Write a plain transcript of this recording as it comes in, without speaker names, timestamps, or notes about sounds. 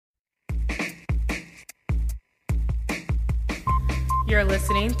You're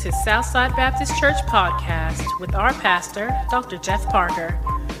listening to Southside Baptist Church Podcast with our pastor, Dr. Jeff Parker.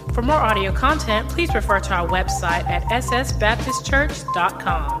 For more audio content, please refer to our website at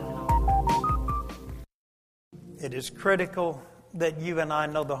ssbaptistchurch.com. It is critical that you and I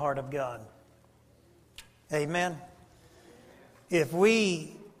know the heart of God. Amen. If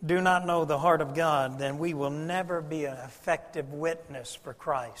we do not know the heart of God, then we will never be an effective witness for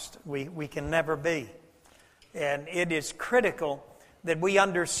Christ. We can never be. And it is critical that we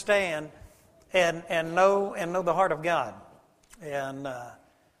understand and know the heart of God. And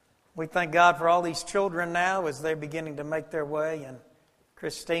we thank God for all these children now as they're beginning to make their way. And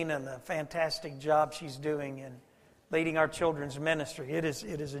Christina and the fantastic job she's doing in leading our children's ministry. It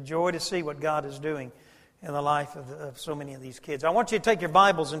is a joy to see what God is doing in the life of so many of these kids. I want you to take your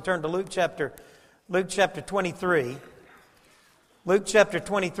Bibles and turn to Luke chapter 23. Luke chapter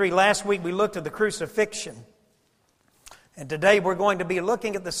 23. Last week we looked at the crucifixion. And today we're going to be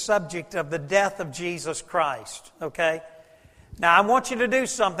looking at the subject of the death of Jesus Christ. Okay? Now I want you to do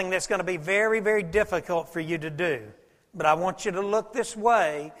something that's going to be very, very difficult for you to do. But I want you to look this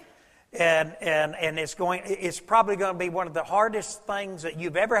way, and it's probably going to be one of the hardest things that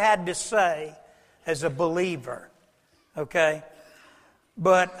you've ever had to say as a believer. Okay?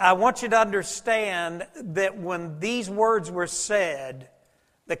 But I want you to understand that when these words were said,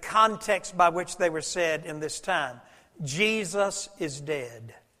 the context by which they were said in this time, Jesus is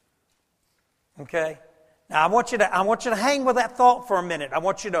dead. Okay? Now I want you to hang with that thought for a minute. I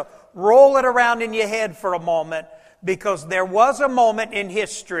want you to roll it around in your head for a moment, because there was a moment in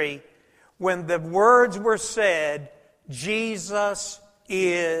history when the words were said, Jesus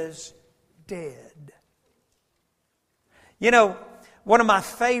is dead. You know, one of my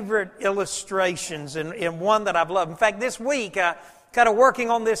favorite illustrations and one that I've loved. In fact, this week kind of working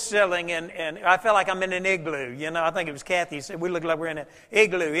on this ceiling, and I felt like I'm in an igloo. You know, I think it was Kathy said we look like we're in an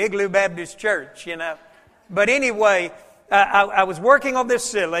Igloo Baptist Church, you know. But anyway, I was working on this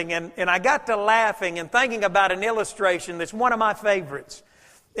ceiling, and I got to laughing and thinking about an illustration that's one of my favorites.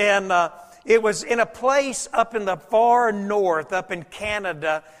 And it was in a place up in the far north, up in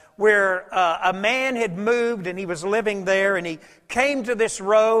Canada, where a man had moved and he was living there, and he came to this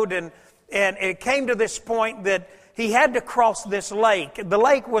road, and it came to this point that he had to cross this lake. The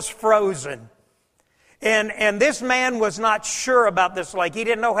lake was frozen. And this man was not sure about this lake. He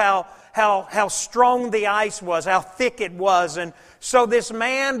didn't know how strong the ice was, how thick it was. And so this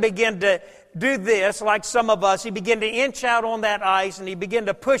man began to do this, like some of us. He began to inch out on that ice, and he began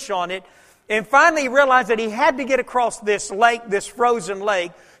to push on it. And finally he realized that he had to get across this lake, this frozen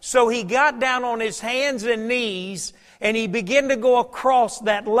lake. So he got down on his hands and knees, and he began to go across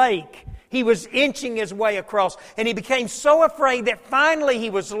that lake. He was inching his way across, and he became so afraid that finally he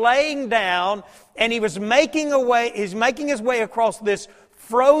was laying down, and he was making his way across this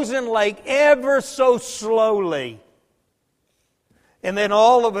frozen lake ever so slowly. And then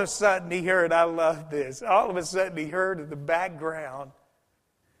all of a sudden he heard, I love this, all of a sudden he heard in the background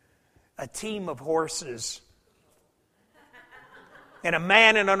a team of horses. And a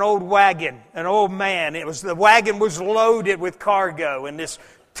man in an old wagon, an old man. The wagon was loaded with cargo, and this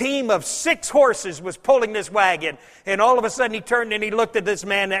team of 6 horses was pulling this wagon. And all of a sudden he turned and he looked at this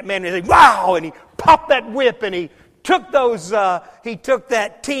man, and he said, wow! And he popped that whip, and he took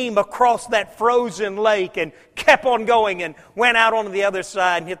that team across that frozen lake and kept on going and went out on the other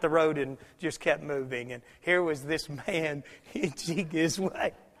side and hit the road and just kept moving. And here was this man inching his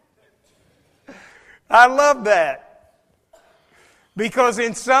way. I love that. Because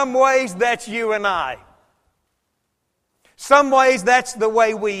in some ways that's you and I. Some ways that's the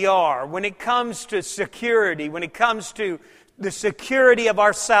way we are. When it comes to security, when it comes to the security of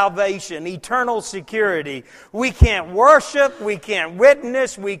our salvation, eternal security, we can't worship, we can't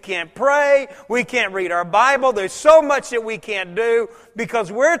witness, we can't pray, we can't read our Bible. There's so much that we can't do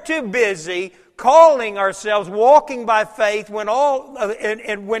because we're too busy calling ourselves walking by faith when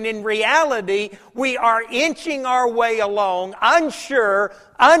when in reality we are inching our way along, unsure,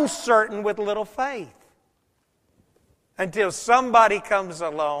 uncertain, with little faith. Until somebody comes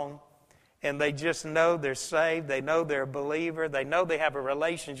along and they just know they're saved, they know they're a believer, they know they have a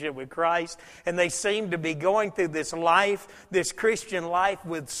relationship with Christ, and they seem to be going through this life, this Christian life,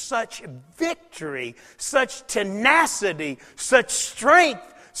 with such victory, such tenacity, such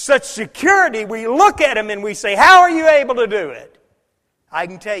strength, such security. We look at them and we say, how are you able to do it? I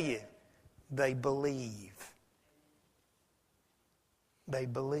can tell you, they believe. They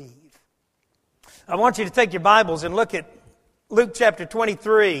believe. I want you to take your Bibles and look at Luke chapter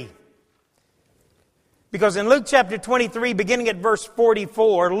 23. Because in Luke chapter 23, beginning at verse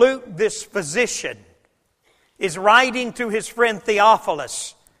 44, Luke, this physician, is writing to his friend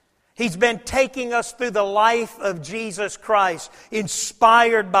Theophilus. He's been taking us through the life of Jesus Christ,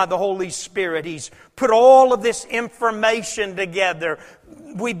 inspired by the Holy Spirit. He's put all of this information together.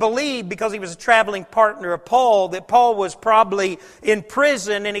 We believe, because he was a traveling partner of Paul, that Paul was probably in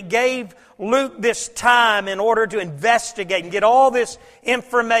prison, and it gave Luke this time in order to investigate and get all this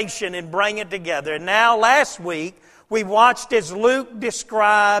information and bring it together. And now, last week, we watched as Luke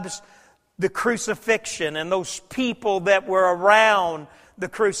describes the crucifixion and those people that were around the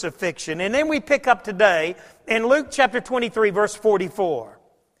crucifixion. And then we pick up today in Luke chapter 23, verse 44.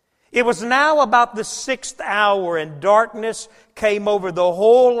 It was now about the 6th hour, and darkness came over the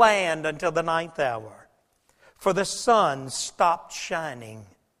whole land until the 9th hour. For the sun stopped shining.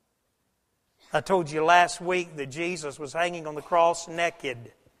 I told you last week that Jesus was hanging on the cross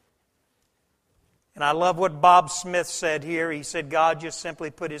naked. And I love what Bob Smith said here. He said God just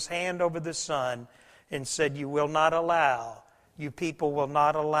simply put His hand over the sun and said, you people will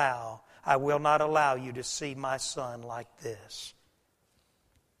not allow, I will not allow you to see my son like this.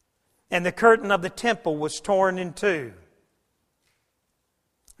 And the curtain of the temple was torn in two.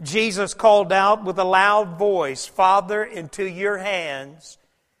 Jesus called out with a loud voice, Father, into your hands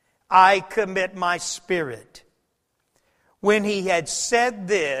I commit my spirit. When he had said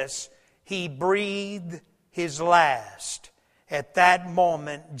this, he breathed his last. At that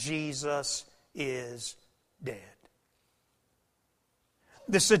moment, Jesus is dead.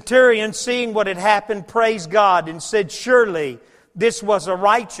 The centurion, seeing what had happened, praised God and said, surely this was a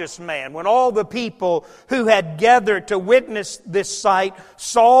righteous man. When all the people who had gathered to witness this sight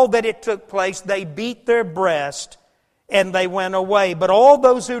saw that it took place, they beat their breast and they went away. But all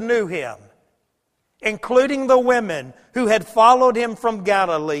those who knew him, including the women who had followed him from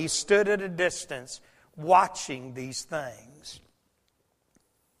Galilee, stood at a distance watching these things.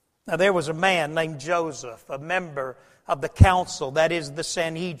 Now there was a man named Joseph, a member of the council, that is the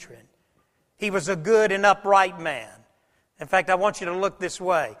Sanhedrin. He was a good and upright man. In fact, I want you to look this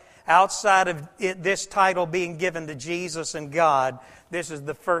way. Outside of this title being given to Jesus and God, this is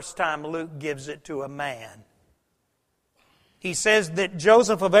the first time Luke gives it to a man. He says that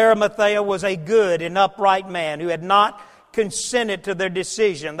Joseph of Arimathea was a good and upright man who had not consented to their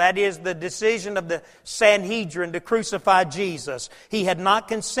decision. That is, the decision of the Sanhedrin to crucify Jesus. He had not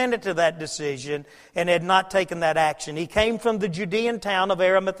consented to that decision and had not taken that action. He came from the Judean town of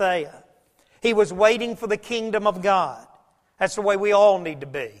Arimathea. He was waiting for the kingdom of God. That's the way we all need to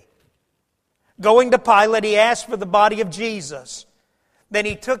be. Going to Pilate, he asked for the body of Jesus. Then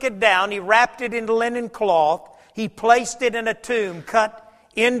he took it down, he wrapped it in linen cloth, he placed it in a tomb cut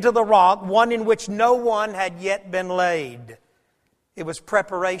into the rock, one in which no one had yet been laid. It was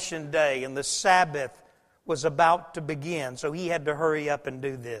preparation day and the Sabbath was about to begin, so he had to hurry up and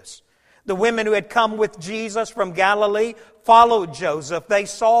do this. The women who had come with Jesus from Galilee followed Joseph. They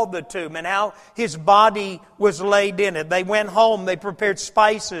saw the tomb and how his body was laid in it. They went home, they prepared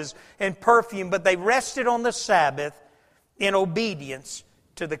spices and perfume, but they rested on the Sabbath in obedience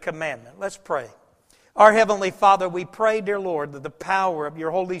to the commandment. Let's pray. Our Heavenly Father, we pray, dear Lord, that the power of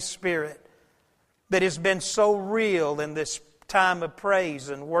your Holy Spirit that has been so real in this time of praise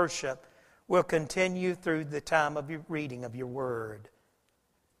and worship will continue through the time of your reading of your Word.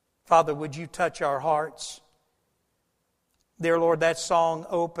 Father, would you touch our hearts? Dear Lord, that song,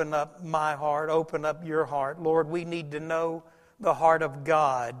 Open Up My Heart, Open Up Your Heart. Lord, we need to know the heart of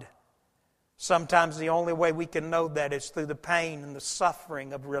God. Sometimes the only way we can know that is through the pain and the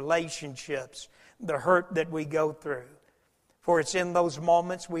suffering of relationships, the hurt that we go through. For it's in those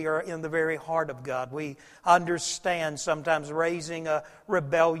moments we are in the very heart of God. We understand sometimes raising a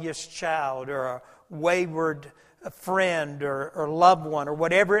rebellious child or a wayward friend or loved one or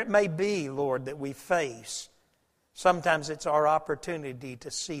whatever it may be, Lord, that we face. Sometimes it's our opportunity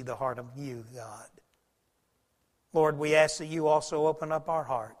to see the heart of you, God. Lord, we ask that you also open up our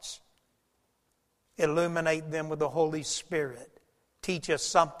hearts. Illuminate them with the Holy Spirit. Teach us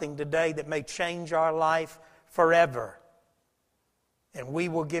something today that may change our life forever. And we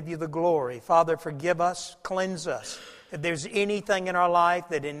will give you the glory. Father, forgive us, cleanse us. If there's anything in our life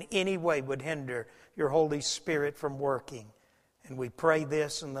that in any way would hinder your Holy Spirit from working. And we pray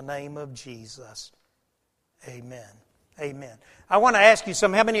this in the name of Jesus. Amen. Amen. I want to ask you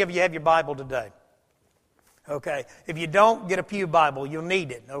something. How many of you have your Bible today? Okay. If you don't, get a pew Bible. You'll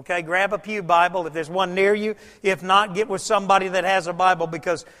need it. Okay. Grab a pew Bible if there's one near you. If not, get with somebody that has a Bible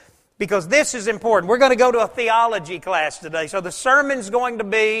because this is important. We're going to go to a theology class today. So the sermon's going to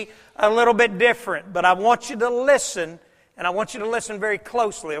be a little bit different. But I want you to listen, and I want you to listen very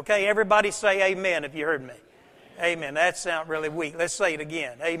closely. Okay. Everybody say amen if you heard me. Amen. That sounds really weak. Let's say it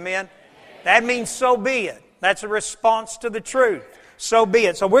again. Amen. That means so be it. That's a response to the truth. So be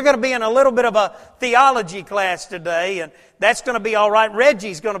it. So we're going to be in a little bit of a theology class today, and that's going to be all right.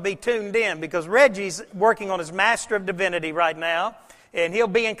 Reggie's going to be tuned in because Reggie's working on his Master of Divinity right now, and he'll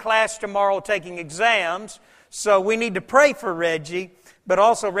be in class tomorrow taking exams. So we need to pray for Reggie, but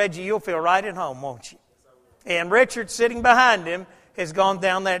also, Reggie, you'll feel right at home, won't you? And Richard, sitting behind him, has gone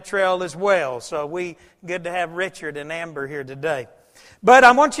down that trail as well. So good to have Richard and Amber here today. But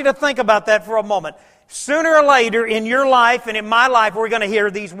I want you to think about that for a moment. Sooner or later in your life and in my life, we're going to hear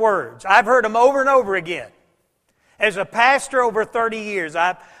these words. I've heard them over and over again. As a pastor over 30 years,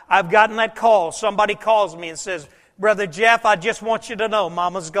 I've gotten that call. Somebody calls me and says, Brother Jeff, I just want you to know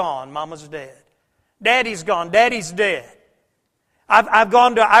Mama's gone. Mama's dead. Daddy's gone. Daddy's dead.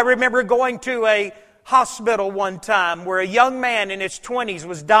 I remember going to a hospital one time where a young man in his 20s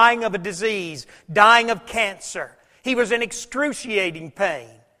was dying of a disease, dying of cancer. He was in excruciating pain.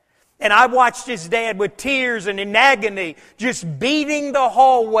 And I watched his dad with tears and in agony just beating the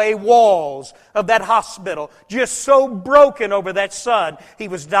hallway walls of that hospital, just so broken over that son. He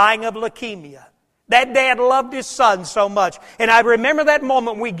was dying of leukemia. That dad loved his son so much. And I remember that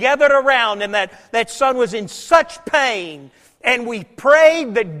moment we gathered around and that son was in such pain. And we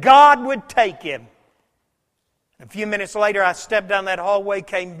prayed that God would take him. A few minutes later, I stepped down that hallway,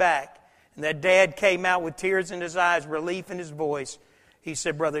 came back. And that dad came out with tears in his eyes, relief in his voice. He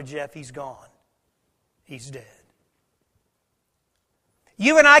said, Brother Jeff, he's gone. He's dead.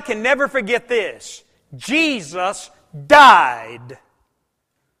 You and I can never forget this. Jesus died.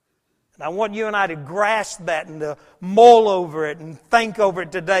 And I want you and I to grasp that and to mull over it and think over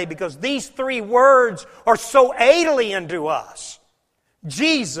it today because these three words are so alien to us.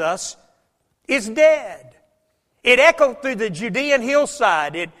 Jesus is dead. It echoed through the Judean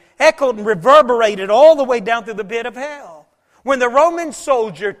hillside. It echoed and reverberated all the way down through the pit of hell. When the Roman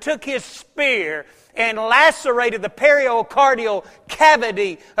soldier took his spear and lacerated the pericardial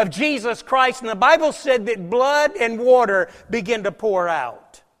cavity of Jesus Christ, and the Bible said that blood and water began to pour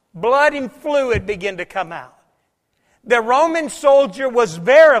out. Blood and fluid began to come out. The Roman soldier was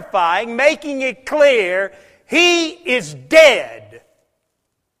verifying, making it clear, he is dead.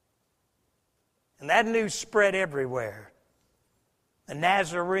 And that news spread everywhere. The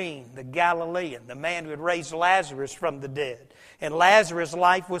Nazarene, the Galilean, the man who had raised Lazarus from the dead. And Lazarus'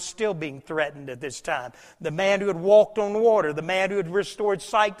 life was still being threatened at this time. The man who had walked on water, the man who had restored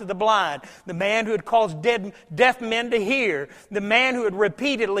sight to the blind, the man who had caused deaf men to hear, the man who had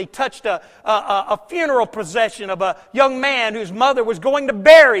repeatedly touched a funeral procession of a young man whose mother was going to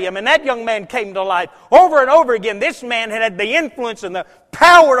bury him, and that young man came to life. Over and over again, this man had the influence and the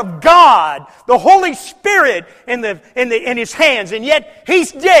power of God, the Holy Spirit in his hands, and yet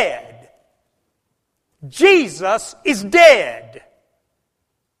he's dead. Jesus is dead.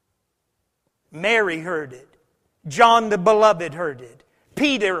 Mary heard it. John the Beloved heard it.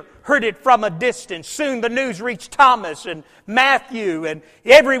 Peter heard it from a distance. Soon the news reached Thomas and Matthew, and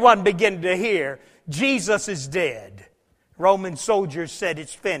everyone began to hear, Jesus is dead. Roman soldiers said,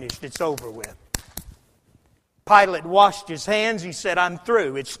 it's finished, it's over with. Pilate washed his hands. He said, I'm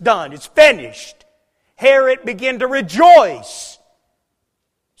through. It's done. It's finished. Herod began to rejoice.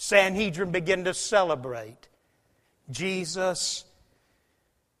 Sanhedrin began to celebrate. Jesus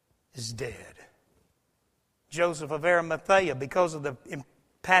is dead. Joseph of Arimathea, because of the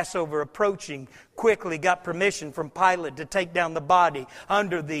Passover approaching, quickly got permission from Pilate to take down the body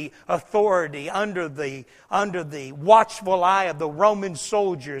under the authority, under the watchful eye of the Roman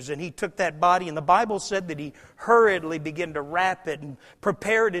soldiers. And he took that body, and the Bible said that he hurriedly began to wrap it and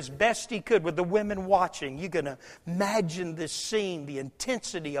prepare it as best he could with the women watching. You can imagine this scene, the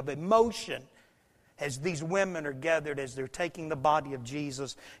intensity of emotion as these women are gathered, as they're taking the body of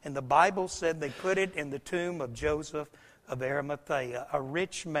Jesus. And the Bible said they put it in the tomb of Joseph of Arimathea, a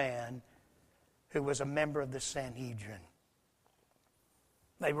rich man who was a member of the Sanhedrin.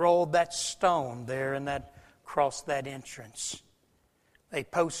 They rolled that stone there and across that entrance. They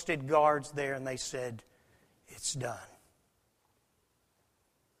posted guards there and they said, it's done.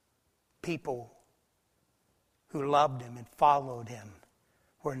 People who loved him and followed him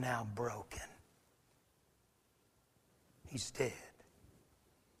were now broken. He's dead.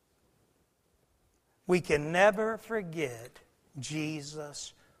 We can never forget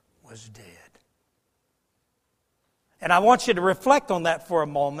Jesus was dead. And I want you to reflect on that for a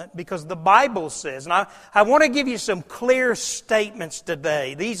moment because the Bible says, and I want to give you some clear statements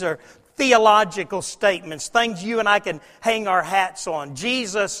today. These are theological statements, things you and I can hang our hats on.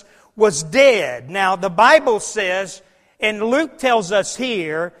 Jesus was dead. Now, the Bible says, and Luke tells us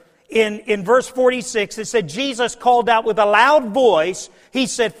here, in verse 46, it said, Jesus called out with a loud voice. He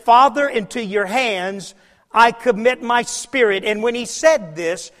said, Father, into your hands I commit my spirit. And when he said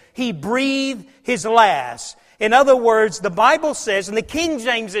this, he breathed his last. In other words, the Bible says, in the King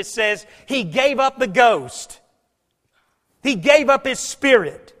James it says, he gave up the ghost. He gave up his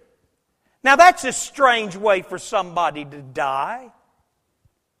spirit. Now that's a strange way for somebody to die.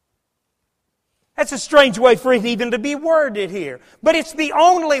 That's a strange way for it even to be worded here. But it's the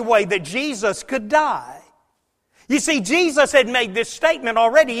only way that Jesus could die. You see, Jesus had made this statement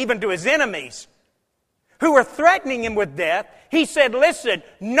already even to his enemies who were threatening him with death. He said, listen,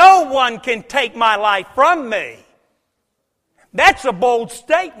 no one can take my life from me. That's a bold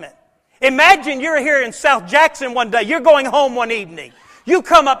statement. Imagine you're here in South Jackson one day. You're going home one evening. You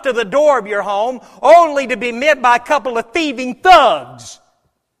come up to the door of your home only to be met by a couple of thieving thugs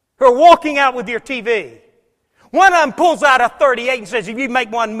who are walking out with your TV. One of them pulls out a .38 and says, if you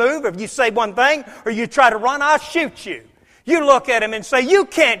make one move, or if you say one thing, or you try to run, I'll shoot you. You look at him and say, you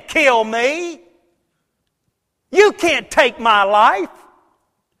can't kill me. You can't take my life.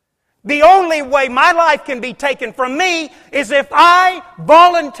 The only way my life can be taken from me is if I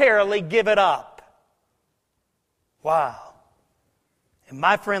voluntarily give it up. Wow. And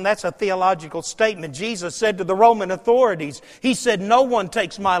my friend, that's a theological statement. Jesus said to the Roman authorities, he said, no one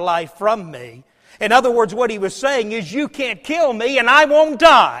takes my life from me. In other words, what he was saying is, you can't kill me and I won't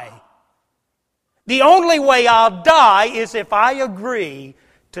die. The only way I'll die is if I agree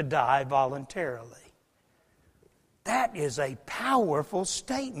to die voluntarily. That is a powerful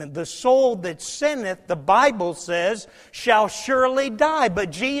statement. The soul that sinneth, the Bible says, shall surely die.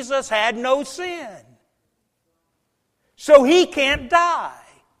 But Jesus had no sin. So he can't die.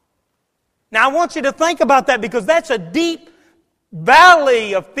 Now I want you to think about that, because that's a deep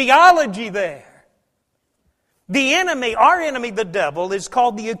valley of theology there. The enemy, our enemy, the devil, is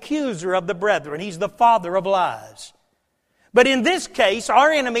called the accuser of the brethren. He's the father of lies. But in this case,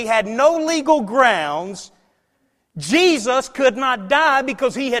 our enemy had no legal grounds. Jesus could not die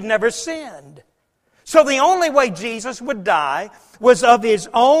because he had never sinned. So the only way Jesus would die was of his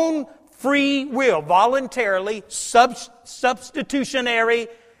own free will, voluntarily, substitutionary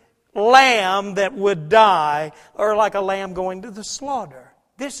lamb that would die, or like a lamb going to the slaughter.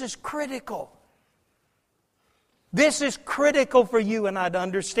 This is critical. This is critical for you and I to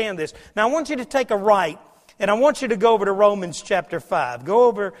understand this. Now I want you to take a right, and I want you to go over to Romans chapter 5. Go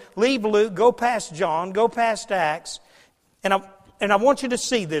over, leave Luke, go past John, go past Acts, and I want you to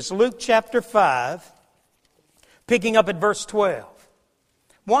see this. Luke chapter 5, picking up at verse 12.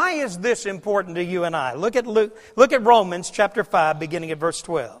 Why is this important to you and I? Look at Romans chapter 5, beginning at verse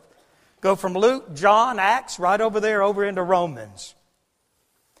 12. Go from Luke, John, Acts, right over there, over into Romans.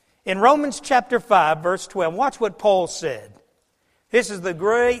 In Romans chapter 5, verse 12, watch what Paul said. This is the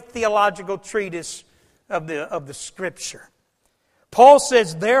great theological treatise of the Scripture. Paul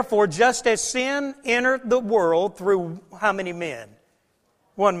says, therefore, just as sin entered the world through how many men?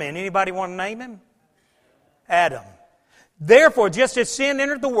 One man. Anybody want to name him? Adam. Therefore, just as sin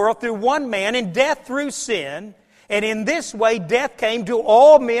entered the world through one man, and death through sin, and in this way death came to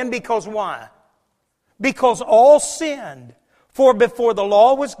all men, because why? Because all sinned. For before the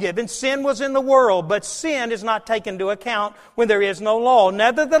law was given, sin was in the world, but sin is not taken into account when there is no law.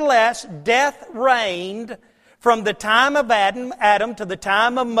 Nevertheless, death reigned from the time of Adam to the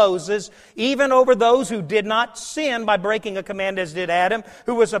time of Moses, even over those who did not sin by breaking a command as did Adam,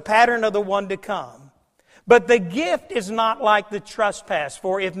 who was a pattern of the one to come. But the gift is not like the trespass.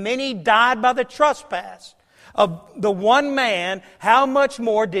 For if many died by the trespass of the one man, how much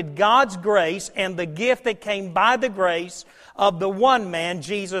more did God's grace and the gift that came by the grace of the one man,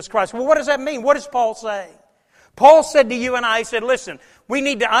 Jesus Christ? Well, what does that mean? What is Paul saying? Paul said to you and I, he said, listen, we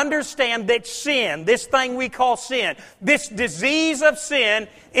need to understand that sin, this thing we call sin, this disease of sin,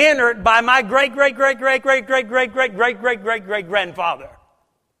 entered by my great-great-great-great-great-great-great-great-great-great-great-grandfather.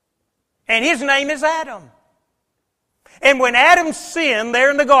 And his name is Adam. And when Adam sinned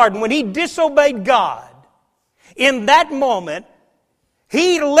there in the garden, when he disobeyed God, in that moment,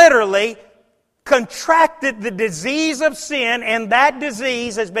 he literally contracted the disease of sin, and that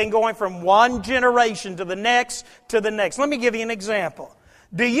disease has been going from one generation to the next to the next. Let me give you an example.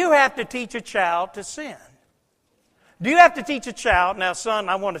 Do you have to teach a child to sin? Do you have to teach a child? Now, son,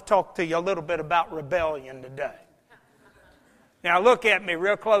 I want to talk to you a little bit about rebellion today. Now, look at me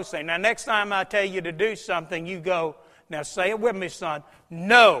real closely. Now, next time I tell you to do something, you go, now say it with me, son,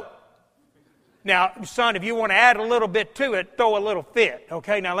 no. Now, son, if you want to add a little bit to it, throw a little fit.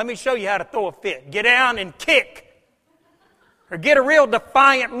 Okay, now let me show you how to throw a fit. Get down and kick. Or get a real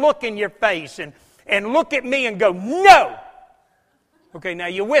defiant look in your face and look at me and go, no. Okay, now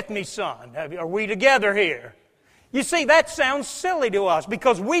you with me, son? Are we together here? You see, that sounds silly to us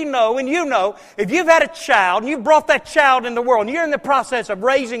because we know and you know if you've had a child and you've brought that child in the world and you're in the process of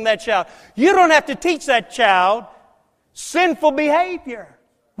raising that child, you don't have to teach that child sinful behavior,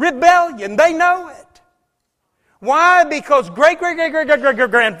 rebellion. They know it. Why? Because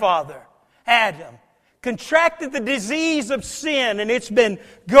great-great-great-great-great-grandfather Adam contracted the disease of sin, and it's been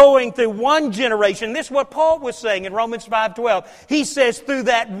going through one generation. This is what Paul was saying in Romans 5:12. He says, through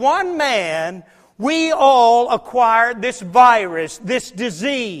that one man, we all acquired this virus, this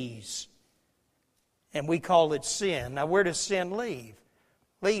disease. And we call it sin. Now, where does sin lead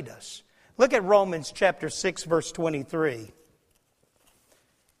us? Look at Romans chapter 6, verse 23. I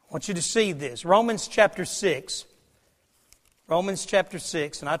want you to see this. Romans chapter 6,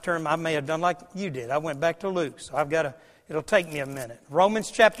 and I may have done like you did. I went back to Luke, so it'll take me a minute. Romans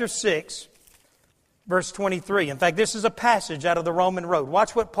chapter 6, verse 23. In fact, this is a passage out of the Roman Road.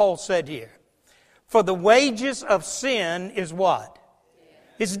 Watch what Paul said here. For the wages of sin is what?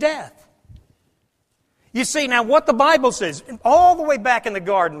 It's death. You see, now what the Bible says, all the way back in the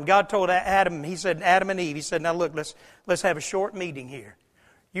garden, God told Adam, He said, Adam and Eve, He said, now look, let's have a short meeting here.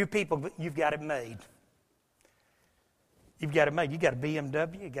 You people, you've got it made. You've got it made. You've got a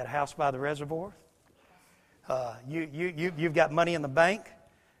BMW. You've got a house by the reservoir. You've got money in the bank.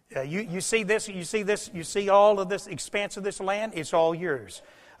 You see this. You see all of this expanse of this land. It's all yours.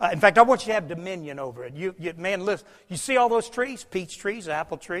 In fact, I want you to have dominion over it. Man, listen. You see all those trees? Peach trees,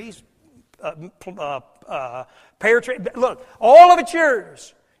 apple trees, pear trees. Look, all of it's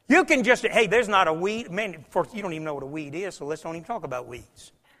yours. You can just, hey, there's not a weed. Man, you don't even know what a weed is, so let's don't even talk about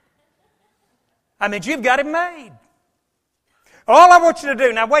weeds. I mean, you've got it made. All I want you to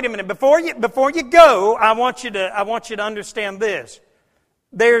do, now wait a minute, before you go, I want you to understand this.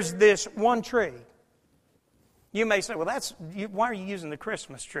 There's this one tree. You may say, well, why are you using the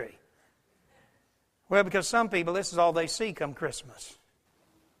Christmas tree? Well, because some people, this is all they see come Christmas.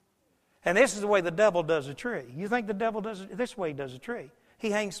 And this is the way the devil does a tree. You think the devil does it? This way he does a tree. He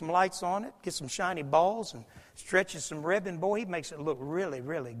hangs some lights on it, gets some shiny balls, and stretches some ribbon. Boy, he makes it look really,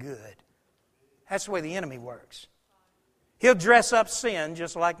 really good. That's the way the enemy works. He'll dress up sin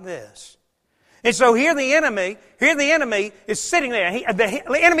just like this. And so here the enemy is sitting there.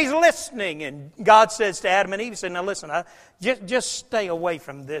 The enemy's listening. And God says to Adam and Eve, He said, now listen, just stay away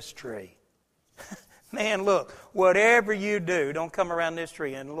from this tree. Man, look, whatever you do, don't come around this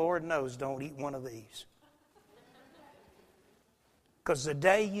tree. And Lord knows, don't eat one of these. Because the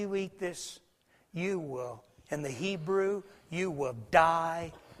day you eat this, you will, in the Hebrew, you will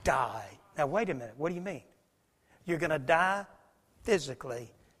die. Now wait a minute, what do you mean? You're going to die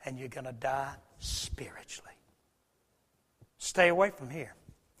physically and you're going to die spiritually. Stay away from here.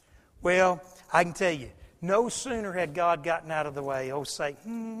 Well, I can tell you, no sooner had God gotten out of the way,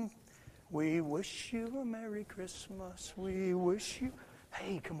 Satan, we wish you a Merry Christmas. We wish you...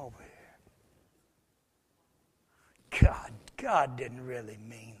 Hey, come over here. God didn't really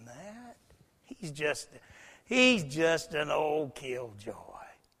mean that. He's just an old killjoy.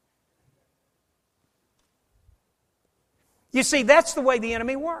 You see, that's the way the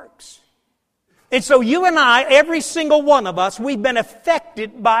enemy works. And so you and I, every single one of us, we've been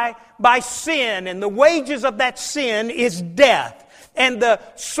affected by sin. And the wages of that sin is death. And the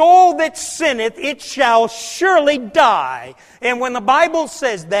soul that sinneth, it shall surely die. And when the Bible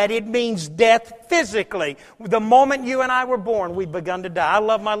says that, it means death physically. The moment you and I were born, we've begun to die. I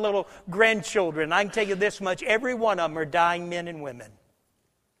love my little grandchildren. I can tell you this much, every one of them are dying men and women.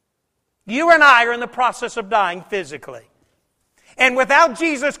 You and I are in the process of dying physically. And without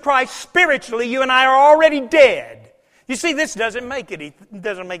Jesus Christ, spiritually, you and I are already dead. You see, this doesn't make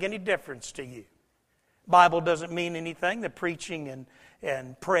any difference to you. Bible doesn't mean anything. The preaching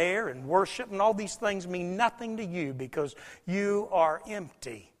and prayer and worship and all these things mean nothing to you because you are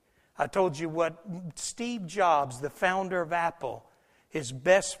empty. I told you what Steve Jobs, the founder of Apple,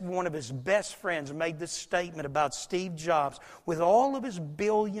 one of his best friends made this statement about Steve Jobs. With all of his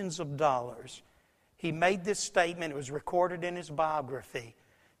billions of dollars, he made this statement. It was recorded in his biography.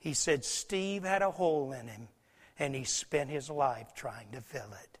 He said Steve had a hole in him and he spent his life trying to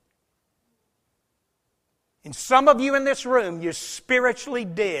fill it. And some of you in this room, you're spiritually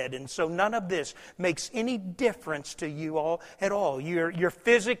dead, and so none of this makes any difference to you all at all. You're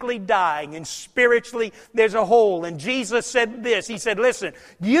physically dying, and spiritually there's a hole. And Jesus said this. He said, listen,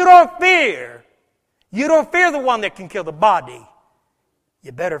 you don't fear the one that can kill the body.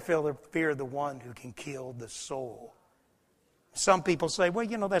 You better fear the one who can kill the soul. Some people say,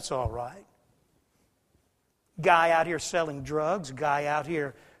 well, that's all right. Guy out here selling drugs, guy out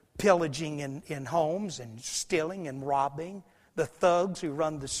here pillaging in homes and stealing and robbing. the thugs who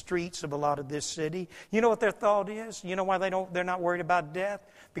run the streets of a lot of this city. You know what their thought is? You know why they're not worried about death?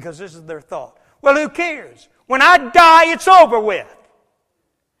 Because this is their thought. Well, who cares? When I die, it's over with.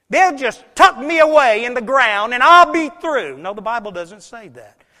 They'll just tuck me away in the ground and I'll be through. No, the Bible doesn't say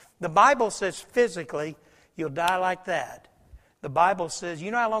that. The Bible says physically, you'll die like that. The Bible says,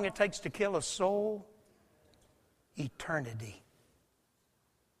 you know how long it takes to kill a soul? Eternity.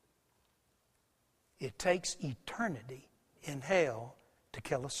 It takes eternity in hell to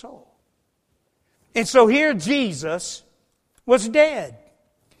kill a soul. And so here Jesus was dead.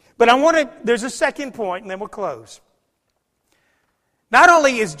 But there's a second point and then we'll close. Not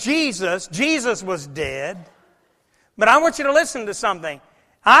only is Jesus was dead, but I want you to listen to something.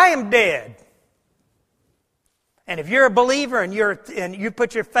 I am dead. And if you're a believer and you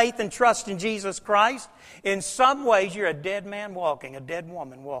put your faith and trust in Jesus Christ, in some ways you're a dead man walking, a dead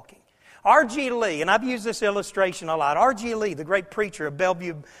woman walking. R.G. Lee, and I've used this illustration a lot. R.G. Lee, the great preacher of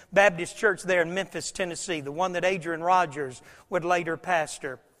Bellevue Baptist Church there in Memphis, Tennessee, the one that Adrian Rogers would later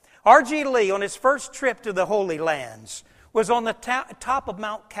pastor. R.G. Lee, on his first trip to the Holy Lands, was on the top of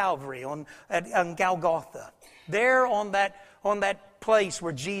Mount Calvary on Golgotha, there on that place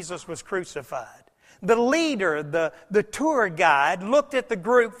where Jesus was crucified. The leader, the tour guide, looked at the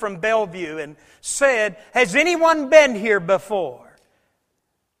group from Bellevue and said, "Has anyone been here before?"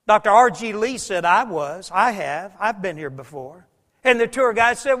 Dr. R.G. Lee said, I have. I've been here before. And the tour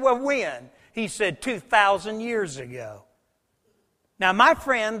guide said, "Well, when?" He said, 2,000 years ago. Now, my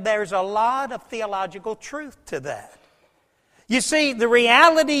friend, there's a lot of theological truth to that. You see, the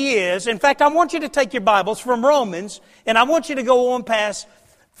reality is, in fact, I want you to take your Bibles from Romans, and I want you to go on past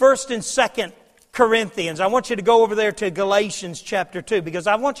 1st and 2nd Corinthians. I want you to go over there to Galatians chapter 2, because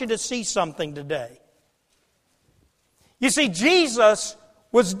I want you to see something today. You see, Jesus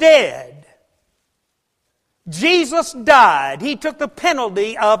was dead. Jesus died. He took the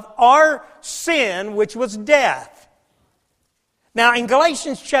penalty of our sin, which was death. Now, in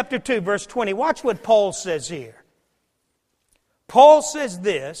Galatians chapter 2, verse 20, watch what Paul says here. Paul says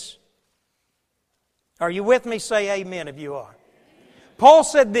this. Are you with me? Say amen if you are. Paul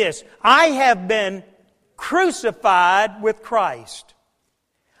said this, "I have been crucified with Christ,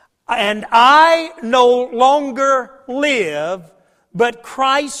 and I no longer live, but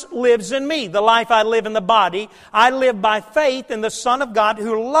Christ lives in me. The life I live in the body, I live by faith in the Son of God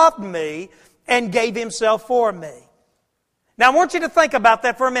who loved me and gave Himself for me." Now I want you to think about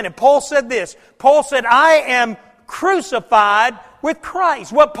that for a minute. Paul said this. Paul said, "I am crucified with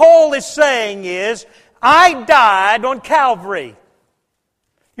Christ." What Paul is saying is, I died on Calvary.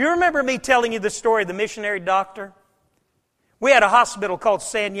 You remember me telling you the story of the missionary doctor? We had a hospital called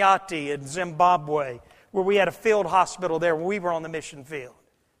Sanyati in Zimbabwe, where we had a field hospital there when we were on the mission field.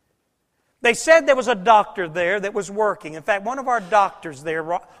 They said there was a doctor there that was working. In fact, one of our doctors there,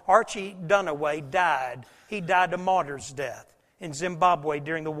 Archie Dunaway, died. He died a martyr's death in Zimbabwe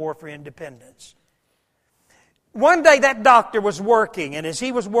during the War for Independence. One day that doctor was working, and as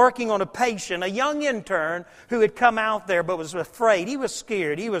he was working on a patient, a young intern who had come out there but was afraid, he was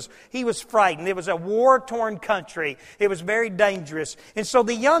scared, he was frightened. It was a war-torn country. It was very dangerous. And so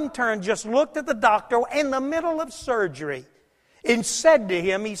the young intern just looked at the doctor in the middle of surgery and said to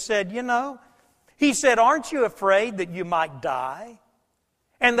him, he said, "Aren't you afraid that you might die?"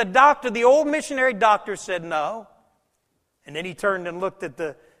 And the doctor, the old missionary doctor, said, "No." And then he turned and looked at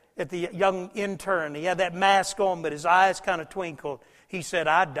the young intern. He had that mask on, but his eyes kind of twinkled. He said,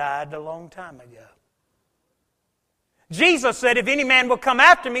 "I died a long time ago." Jesus said, "If any man will come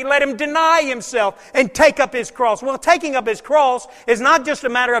after me, let him deny himself and take up his cross." Well, taking up his cross is not just a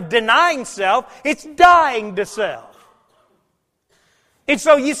matter of denying self, it's dying to self. And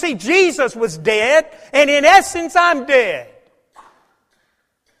so you see, Jesus was dead, and in essence, I'm dead.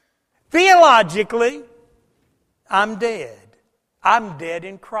 Theologically, I'm dead. I'm dead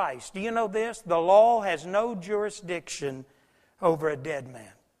in Christ. Do you know this? The law has no jurisdiction over a dead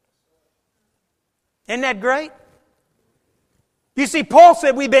man. Isn't that great? You see, Paul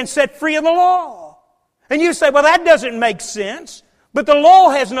said we've been set free of the law. And you say, well, that doesn't make sense. But the law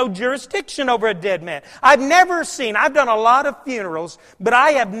has no jurisdiction over a dead man. I've done a lot of funerals, but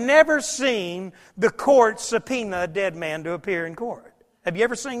I have never seen the court subpoena a dead man to appear in court. Have you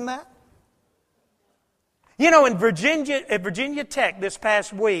ever seen that? You know, at Virginia Tech this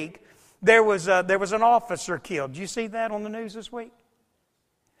past week, there was an officer killed. Did you see that on the news this week?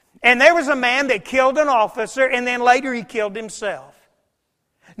 And there was a man that killed an officer, and then later he killed himself.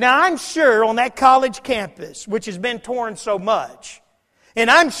 Now, I'm sure on that college campus, which has been torn so much,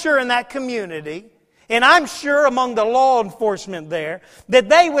 and I'm sure in that community, and I'm sure among the law enforcement there, that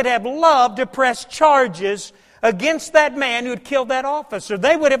they would have loved to press charges against that man who had killed that officer.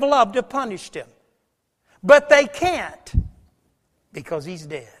 They would have loved to have punished him. But they can't because he's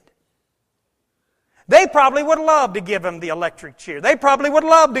dead. They probably would love to give him the electric chair. They probably would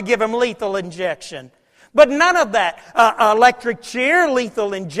love to give him lethal injection. But none of that electric chair,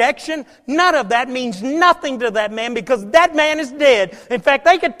 lethal injection, none of that means nothing to that man because that man is dead. In fact,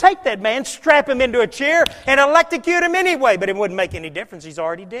 they could take that man, strap him into a chair, and electrocute him anyway, but it wouldn't make any difference. He's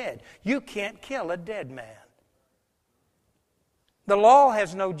already dead. You can't kill a dead man. The law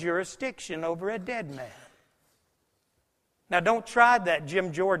has no jurisdiction over a dead man. Now, don't try that.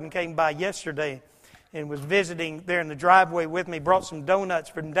 Jim Jordan came by yesterday and was visiting there in the driveway with me, brought some donuts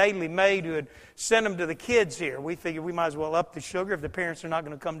from Daily Made who had sent them to the kids here. We figured we might as well up the sugar. If the parents are not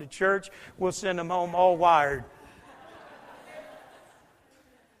going to come to church, we'll send them home all wired.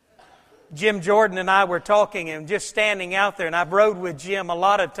 Jim Jordan and I were talking and just standing out there, and I've rode with Jim a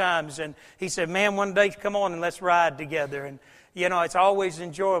lot of times, and he said, man, one day come on and let's ride together. And, you know, it's always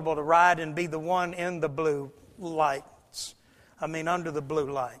enjoyable to ride and be the one in the blue lights. Under the blue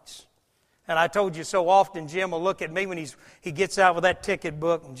lights. And I told you so often, Jim will look at me when he gets out with that ticket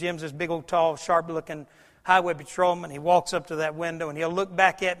book, and Jim's this big old, tall, sharp-looking highway patrolman. He walks up to that window, and he'll look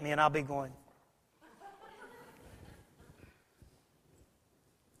back at me, and I'll be going.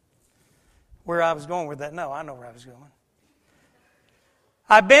 Where I was going with that? No, I know where I was going.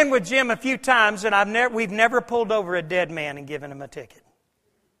 I've been with Jim a few times, and we've never pulled over a dead man and given him a ticket.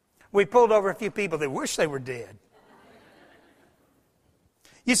 We pulled over a few people that wish they were dead.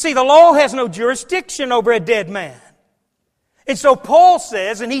 You see, the law has no jurisdiction over a dead man. And so Paul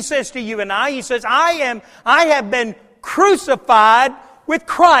says, and he says to you and I, he says, I have been crucified with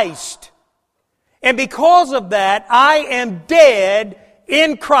Christ. And because of that, I am dead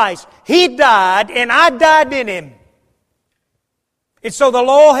in Christ. He died, and I died in Him. And so the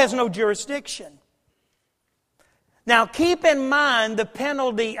law has no jurisdiction. Now, keep in mind the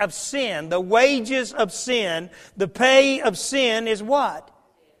penalty of sin, the wages of sin, the pay of sin is what?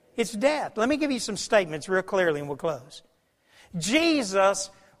 It's death. Let me give you some statements real clearly and we'll close. Jesus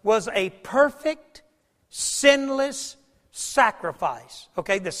was a perfect, sinless sacrifice.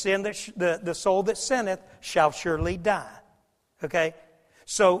 Okay, the soul that sinneth shall surely die. Okay,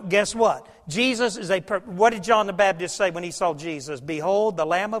 so guess what? Jesus is what did John the Baptist say when he saw Jesus? Behold, the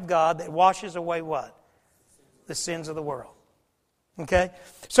Lamb of God that washes away what? The sins of the world. Okay,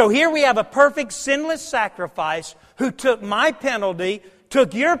 so here we have a perfect, sinless sacrifice who took my penalty,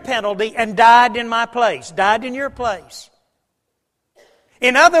 took your penalty, and died in my place. Died in your place.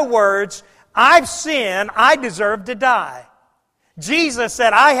 In other words, I've sinned, I deserve to die. Jesus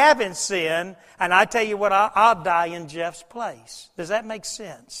said, I haven't sinned, and I tell you what, I'll die in Jeff's place. Does that make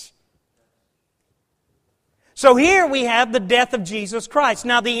sense? So here we have the death of Jesus Christ.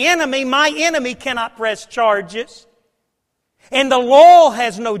 Now the enemy, my enemy, cannot press charges, and the law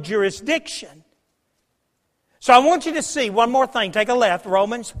has no jurisdiction. So I want you to see one more thing. Take a left.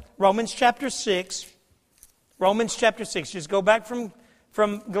 Romans chapter 6. Romans chapter 6. Just go back from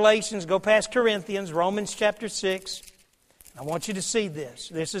Galatians, go past Corinthians, Romans chapter 6. I want you to see this.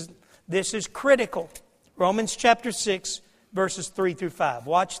 This is critical. Romans chapter 6, verses 3 through 5.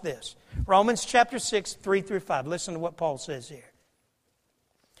 Watch this. Romans chapter 6, 3 through 5. Listen to what Paul says here.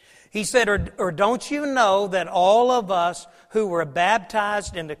 He said, or don't you know that all of us who were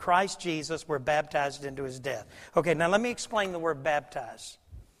baptized into Christ Jesus were baptized into His death? Okay, now let me explain the word baptize.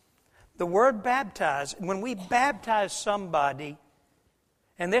 The word baptize, when we baptize somebody,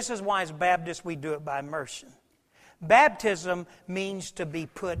 and this is why as Baptists we do it by immersion. Baptism means to be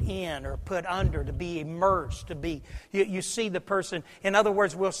put in or put under, to be immersed, to be, you see the person, in other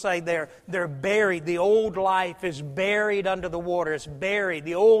words, we'll say they're buried. The old life is buried under the water. It's buried.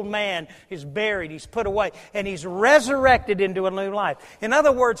 The old man is buried. He's put away. And he's resurrected into a new life. In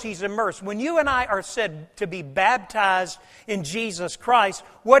other words, he's immersed. When you and I are said to be baptized in Jesus Christ,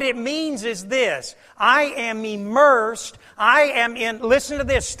 what it means is this. I am immersed. I am in, listen to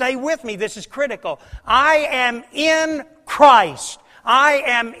this, stay with me, this is critical. I am in Christ. I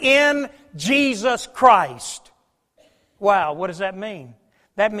am in Jesus Christ. Wow, what does that mean?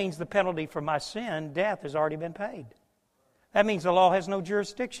 That means the penalty for my sin, death, has already been paid. That means the law has no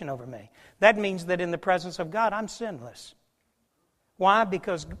jurisdiction over me. That means that in the presence of God, I'm sinless. Why?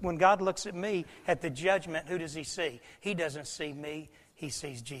 Because when God looks at me at the judgment, who does He see? He doesn't see me. He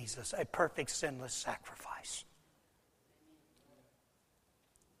sees Jesus, a perfect sinless sacrifice.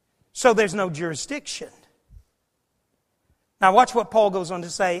 So there's no jurisdiction. Now watch what Paul goes on to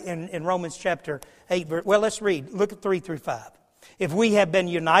say in Romans chapter 8. Well, let's read. Look at 3 through 5. If we have been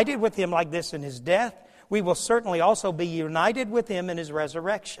united with Him like this in His death, we will certainly also be united with Him in His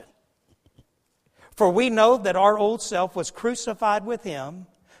resurrection. For we know that our old self was crucified with Him,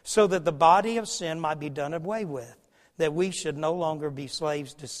 so that the body of sin might be done away with, that we should no longer be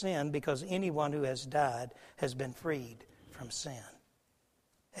slaves to sin, because anyone who has died has been freed from sin.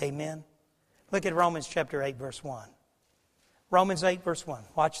 Amen. Look at Romans chapter 8, verse 1. Romans 8, verse 1.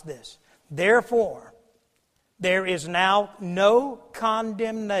 Watch this. Therefore, there is now no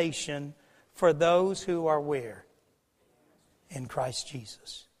condemnation for those who are where? In Christ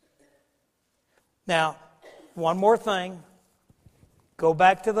Jesus. Now, one more thing. Go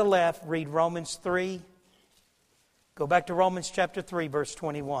back to the left, read Romans 3. Go back to Romans chapter 3, verse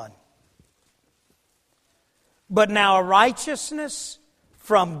 21. But now a righteousness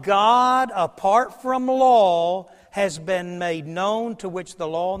from God apart from law has been made known, to which the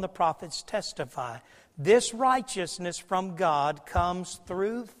law and the prophets testify. This righteousness from God comes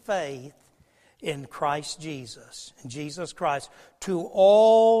through faith in Christ Jesus, in Jesus Christ, to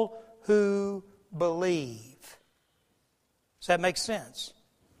all who believe. Does that make sense?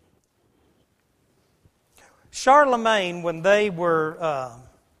 Charlemagne, when they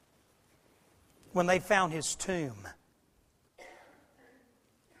found his tomb,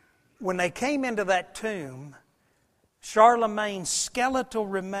 when they came into that tomb, Charlemagne's skeletal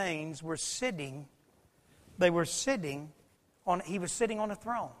remains were sitting. He was sitting on a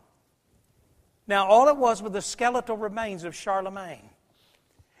throne. Now, all it was were the skeletal remains of Charlemagne.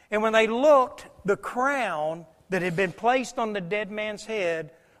 And when they looked, the crown that had been placed on the dead man's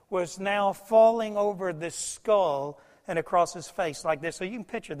head was now falling over this skull and across his face like this. So you can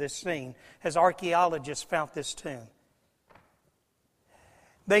picture this scene as archaeologists found this tomb.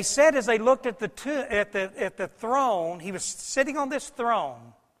 They said as they looked at the throne, he was sitting on this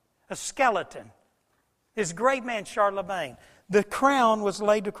throne, a skeleton, this great man Charlemagne. The crown was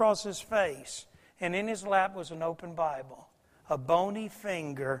laid across his face, and in his lap was an open Bible. A bony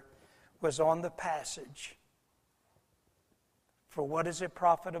finger was on the passage. For what does it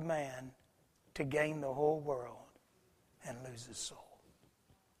profit a man to gain the whole world and lose his soul?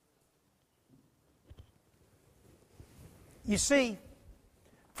 You see,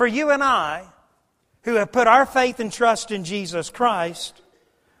 for you and I, who have put our faith and trust in Jesus Christ,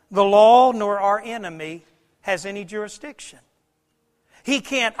 the law nor our enemy has any jurisdiction. I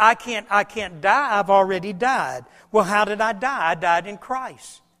can't die. I've already died. Well, how did I die? I died in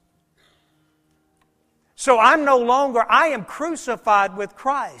Christ. So I am crucified with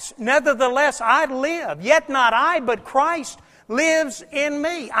Christ. Nevertheless, I live. Yet not I, but Christ lives in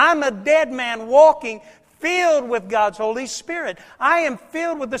me. I'm a dead man walking, filled with God's Holy Spirit. I am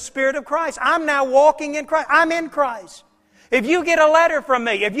filled with the Spirit of Christ. I'm now walking in Christ. I'm in Christ. If you get a letter from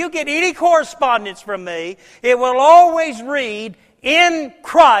me, if you get any correspondence from me, it will always read, "In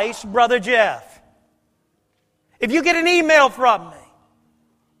Christ, Brother Jeff." If you get an email from me,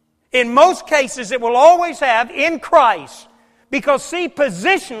 in most cases it will always have, "In Christ." Because see,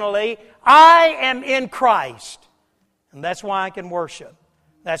 positionally, I am in Christ. And that's why I can worship.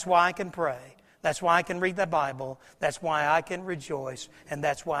 That's why I can pray. That's why I can read the Bible. That's why I can rejoice. And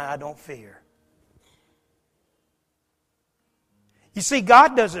that's why I don't fear. You see,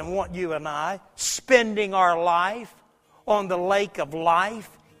 God doesn't want you and I spending our life on the lake of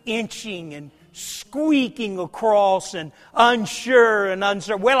life, inching and squeaking across and unsure and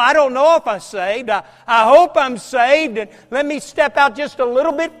uncertain. Well, I don't know if I'm saved. I hope I'm saved, and let me step out just a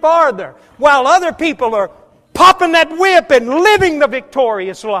little bit farther, while other people are popping that whip and living the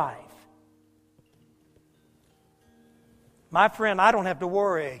victorious life. My friend, I don't have to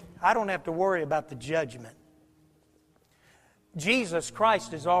worry. I don't have to worry about the judgment. Jesus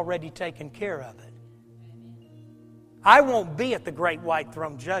Christ has already taken care of it. I won't be at the great white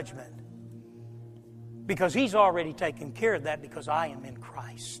throne judgment because He's already taken care of that, because I am in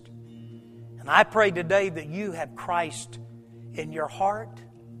Christ. And I pray today that you have Christ in your heart.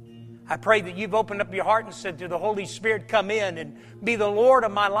 I pray that you've opened up your heart and said to the Holy Spirit, "Come in and be the Lord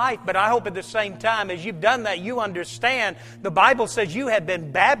of my life." But I hope at the same time, as you've done that, you understand the Bible says you have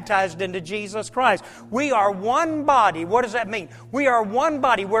been baptized into Jesus Christ. We are one body. What does that mean? We are one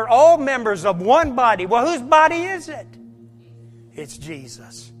body. We're all members of one body. Well, whose body is it? It's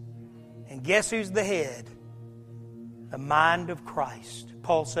Jesus. And guess who's the head? The mind of Christ.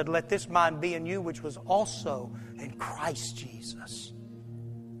 Paul said, "Let this mind be in you, which was also in Christ Jesus."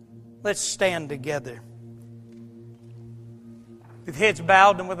 Let's stand together. With heads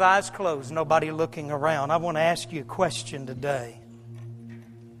bowed and with eyes closed, nobody looking around. I want to ask you a question today.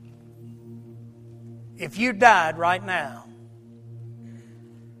 If you died right now,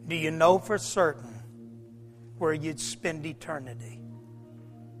 do you know for certain where you'd spend eternity?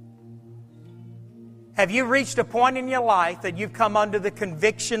 Have you reached a point in your life that you've come under the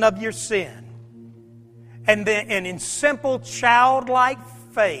conviction of your sin? And in simple childlike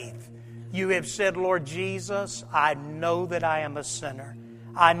faith, you have said, Lord Jesus, I know that I am a sinner.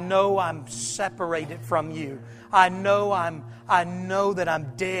 I know I'm separated from you. I know that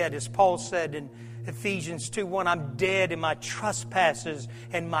I'm dead, as Paul said in Ephesians 2:1, I'm dead in my trespasses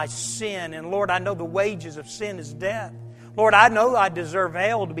and my sin. And Lord, I know the wages of sin is death. Lord, I know I deserve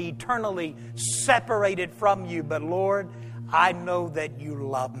hell, to be eternally separated from you. But Lord, I know that you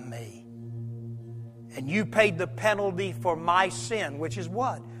love me. And you paid the penalty for my sin, which is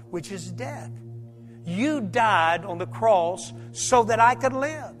what? Which is death. You died on the cross so that I could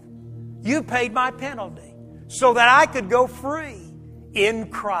live. You paid my penalty so that I could go free in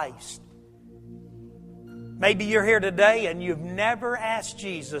Christ. Maybe you're here today and you've never asked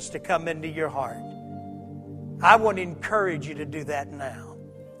Jesus to come into your heart. I want to encourage you to do that now.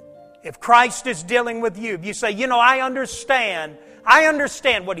 If Christ is dealing with you, if you say, I understand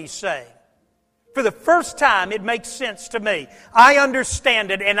what He's saying. For the first time, it makes sense to me. I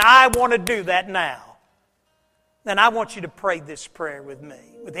understand it, and I want to do that now. Then I want you to pray this prayer with me,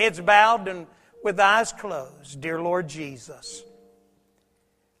 with heads bowed and with eyes closed. Dear Lord Jesus,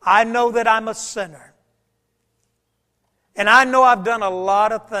 I know that I'm a sinner. And I know I've done a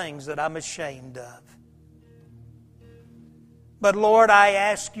lot of things that I'm ashamed of. But Lord, I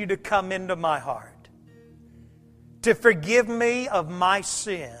ask you to come into my heart, to forgive me of my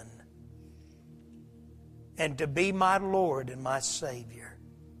sin, and to be my Lord and my Savior.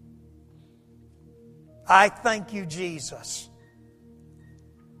 I thank you, Jesus,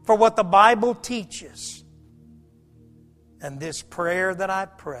 for what the Bible teaches and this prayer that I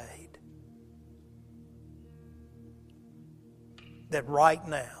prayed, that right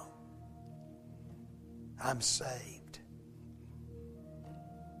now I'm saved.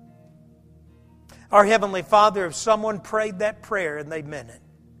 Our Heavenly Father, if someone prayed that prayer and they meant it,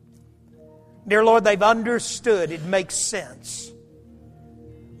 dear Lord, they've understood, it makes sense.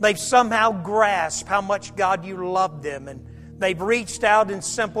 They've somehow grasped how much, God, you love them, and they've reached out in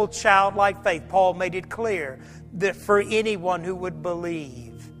simple childlike faith. Paul made it clear that for anyone who would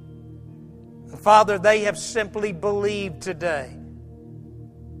believe. And Father, they have simply believed today.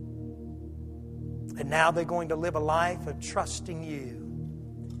 And now they're going to live a life of trusting you.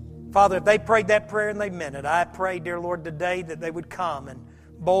 Father, if they prayed that prayer and they meant it, I pray, dear Lord, today that they would come and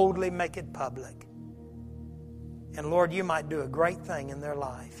boldly make it public. And Lord, you might do a great thing in their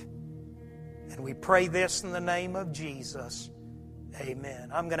life. And we pray this in the name of Jesus. Amen.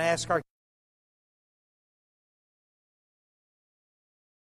 I'm going to ask our